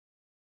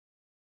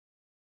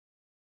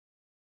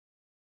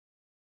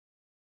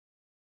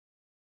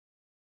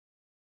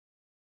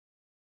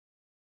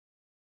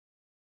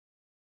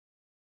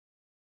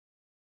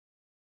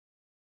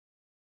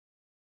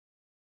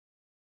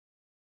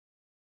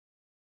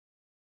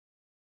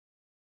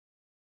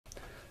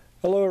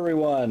Hello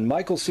everyone,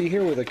 Michael C.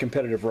 here with a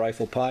Competitive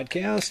Rifle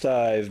Podcast.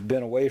 I've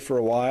been away for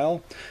a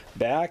while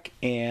back,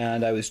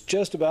 and I was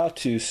just about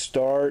to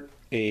start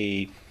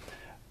a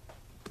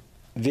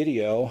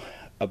video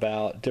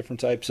about different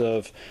types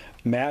of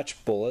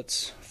match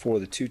bullets for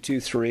the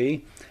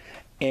 223,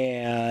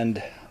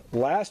 and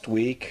last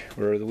week,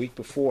 or the week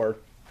before,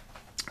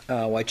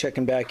 while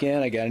checking back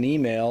in, I got an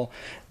email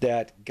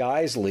that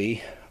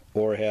Geissele,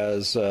 or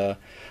has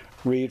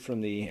Reed from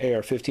the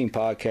AR-15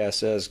 podcast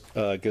says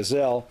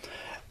Geissele,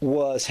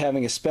 was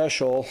having a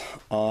special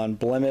on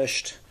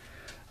blemished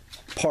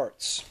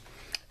parts.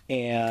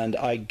 And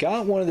I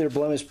got one of their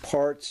blemished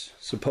parts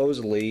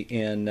supposedly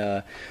in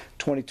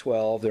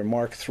 2012, their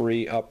Mark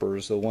III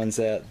uppers, the ones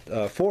that,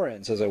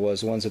 forends as I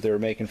was, the ones that they were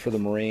making for the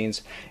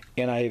Marines,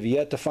 and I have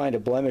yet to find a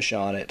blemish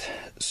on it.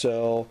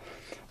 So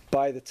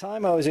by the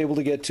time I was able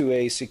to get to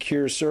a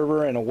secure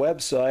server and a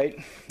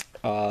website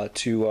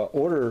to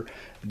order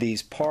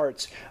these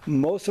parts,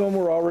 most of them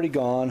were already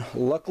gone.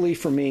 Luckily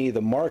for me,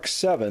 the Mark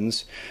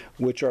 7s,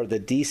 which are the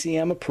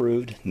DCM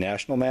approved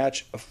National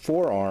Match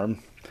forearm,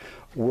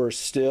 were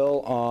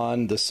still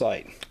on the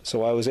site.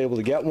 So I was able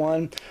to get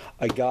one.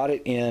 I got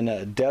it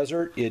in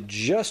Desert. It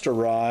just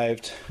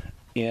arrived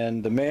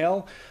in the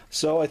mail.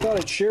 So I thought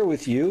I'd share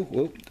with you.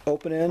 We'll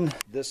opening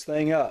this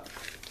thing up.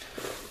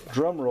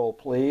 Drum roll,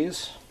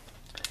 please.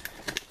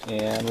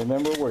 And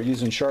remember, we're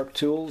using sharp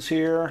tools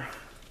here.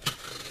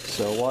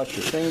 So watch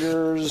your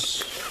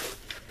fingers,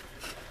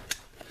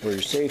 wear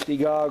your safety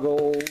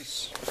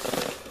goggles.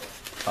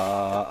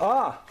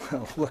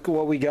 Look at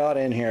what we got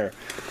in here.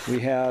 We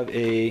have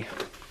a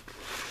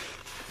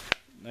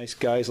nice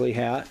Geissele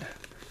hat,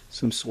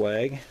 some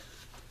swag,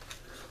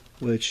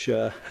 which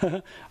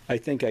I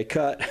think I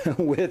cut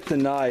with the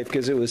knife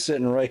because it was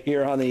sitting right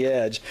here on the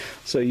edge.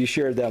 So you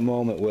shared that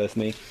moment with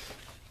me.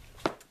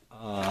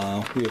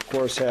 We of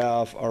course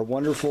have our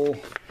wonderful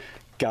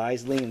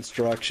Geissele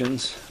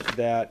instructions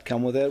that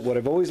come with it. What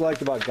I've always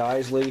liked about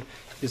Geissele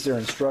is their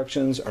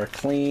instructions are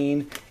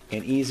clean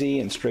and easy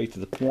and straight to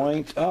the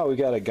point. Oh, we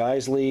got a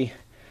Geissele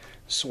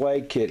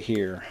swag kit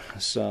here.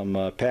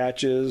 Some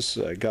patches,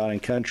 God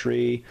and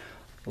Country,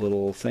 a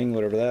little thing,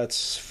 whatever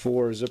that's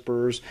for,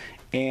 zippers,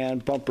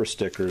 and bumper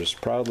stickers.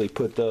 Probably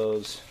put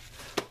those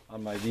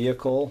on my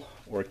vehicle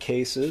or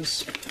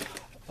cases.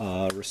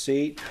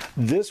 Receipt.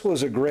 This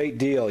was a great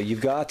deal.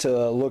 You've got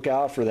to look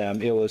out for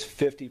them. It was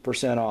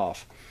 50%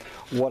 off.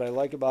 What I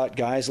like about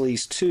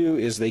Geissele's too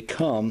is they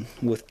come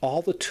with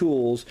all the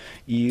tools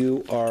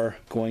you are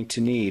going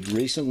to need.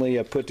 Recently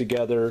I put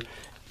together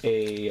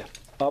a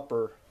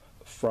upper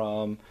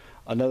from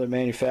another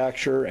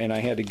manufacturer, and I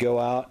had to go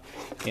out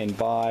and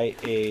buy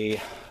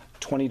a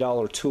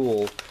 $20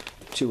 tool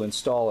to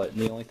install it.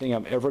 And the only thing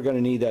I'm ever going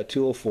to need that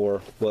tool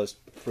for was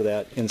for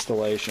that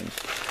installation.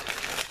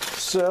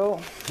 So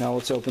now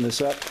let's open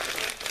this up.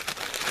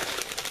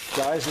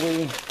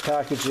 Geissele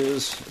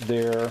packages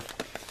their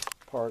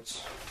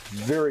parts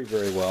very,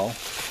 very well.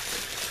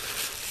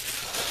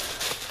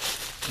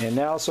 And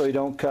now, so you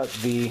don't cut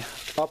the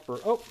upper,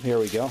 oh, here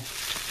we go.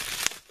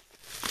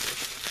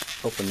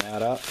 Open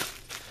that up.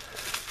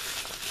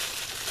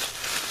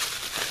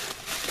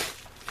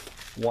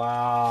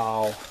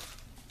 Wow.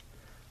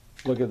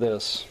 Look at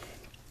this.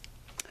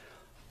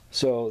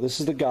 So this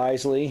is the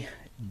Geissele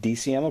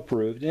DCM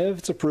approved. And if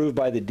it's approved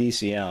by the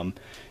DCM,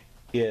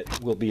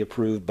 it will be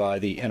approved by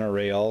the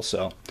NRA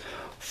also.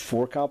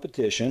 For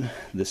competition,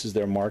 this is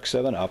their Mark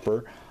 7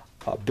 upper.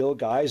 Bill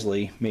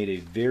Geissele made a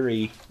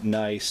very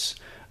nice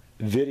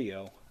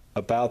video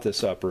about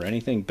this upper.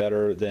 Anything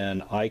better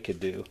than I could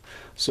do.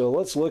 So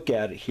let's look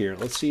at it here.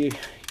 Let's see,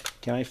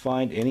 can I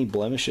find any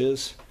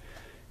blemishes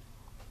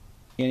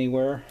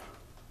anywhere?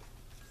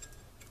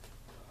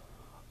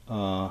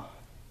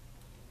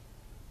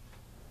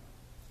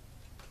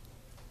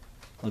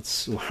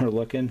 We're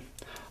looking.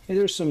 Hey,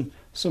 there's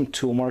some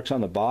tool marks on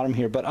the bottom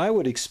here, but I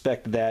would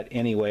expect that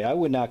anyway. I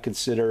would not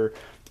consider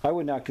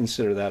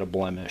that a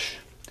blemish.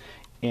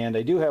 And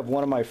I do have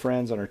one of my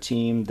friends on our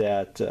team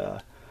that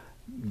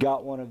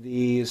got one of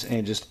these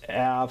and just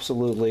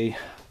absolutely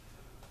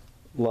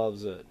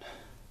loves it.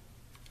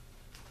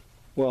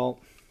 Well,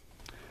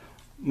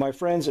 my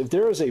friends, if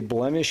there is a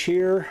blemish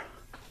here,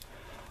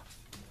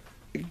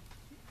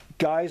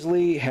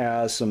 Geissele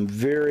has some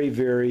very,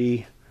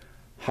 very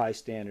high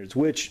standards,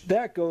 which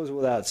that goes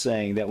without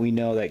saying that we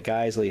know that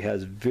Geissele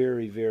has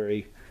very,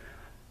 very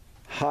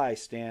high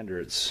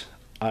standards.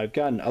 I've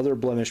gotten other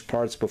blemished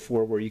parts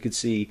before where you could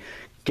see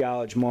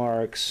gouge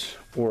marks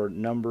or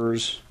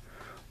numbers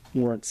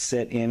weren't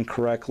set in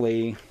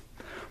correctly,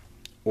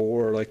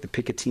 or like the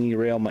Picatinny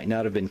rail might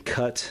not have been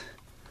cut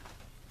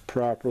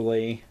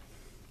properly.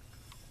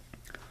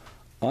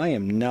 I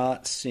am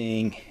not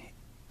seeing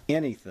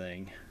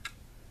anything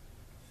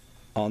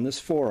on this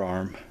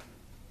forearm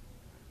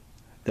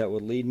that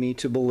would lead me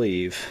to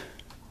believe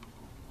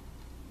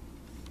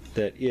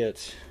that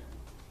it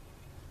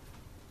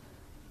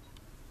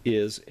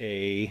is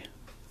a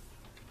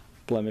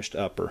blemished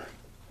upper.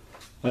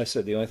 Like I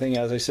said, the only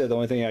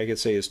thing I could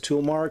say is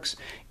tool marks,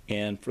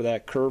 and for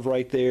that curve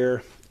right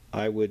there,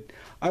 I would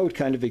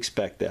kind of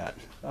expect that.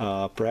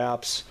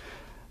 Perhaps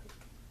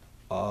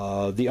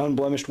the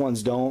unblemished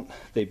ones don't.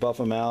 They buff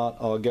them out.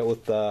 I'll get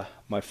with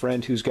my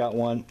friend who's got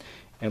one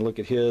and look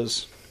at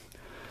his.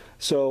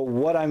 So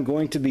what I'm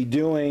going to be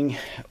doing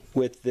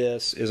with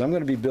this is I'm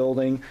going to be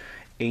building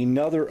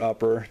another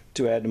upper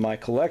to add to my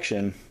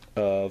collection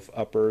of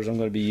uppers. I'm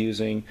going to be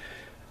using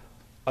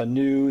a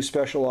new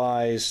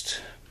specialized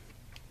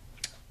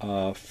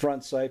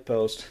front sight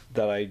post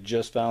that I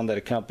just found that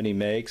a company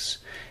makes,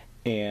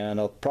 and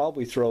I'll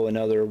probably throw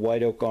another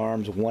White Oak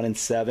Arms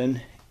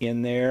 1-in-7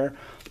 in there.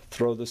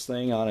 Throw this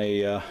thing on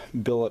a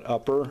billet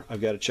upper.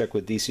 I've got to check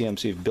with DCM,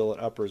 see if billet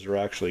uppers are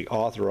actually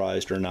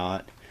authorized or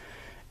not,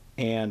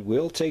 and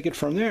we'll take it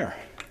from there.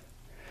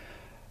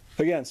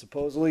 Again,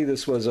 supposedly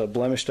this was a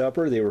blemished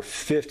upper. They were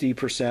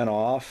 50%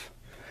 off.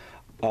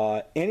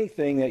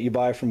 Anything that you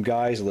buy from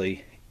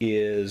Geissele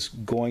is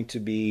going to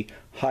be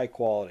high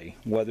quality,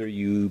 whether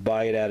you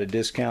buy it at a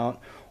discount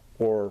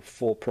or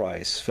full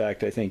price. In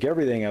fact, I think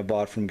everything I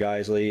bought from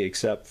Geissele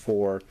except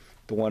for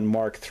the one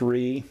Mark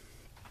III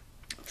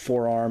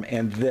forearm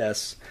and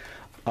this,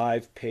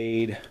 I've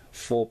paid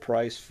full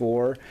price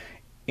for,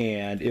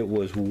 and it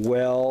was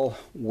well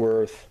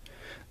worth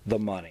the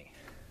money.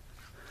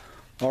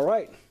 All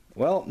right,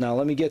 well, now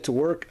let me get to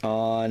work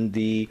on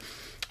the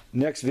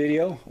next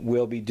video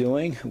we'll be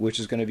doing, which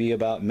is going to be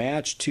about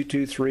match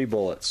 223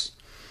 bullets.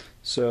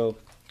 So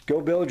go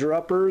build your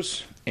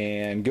uppers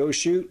and go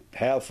shoot,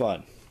 have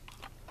fun.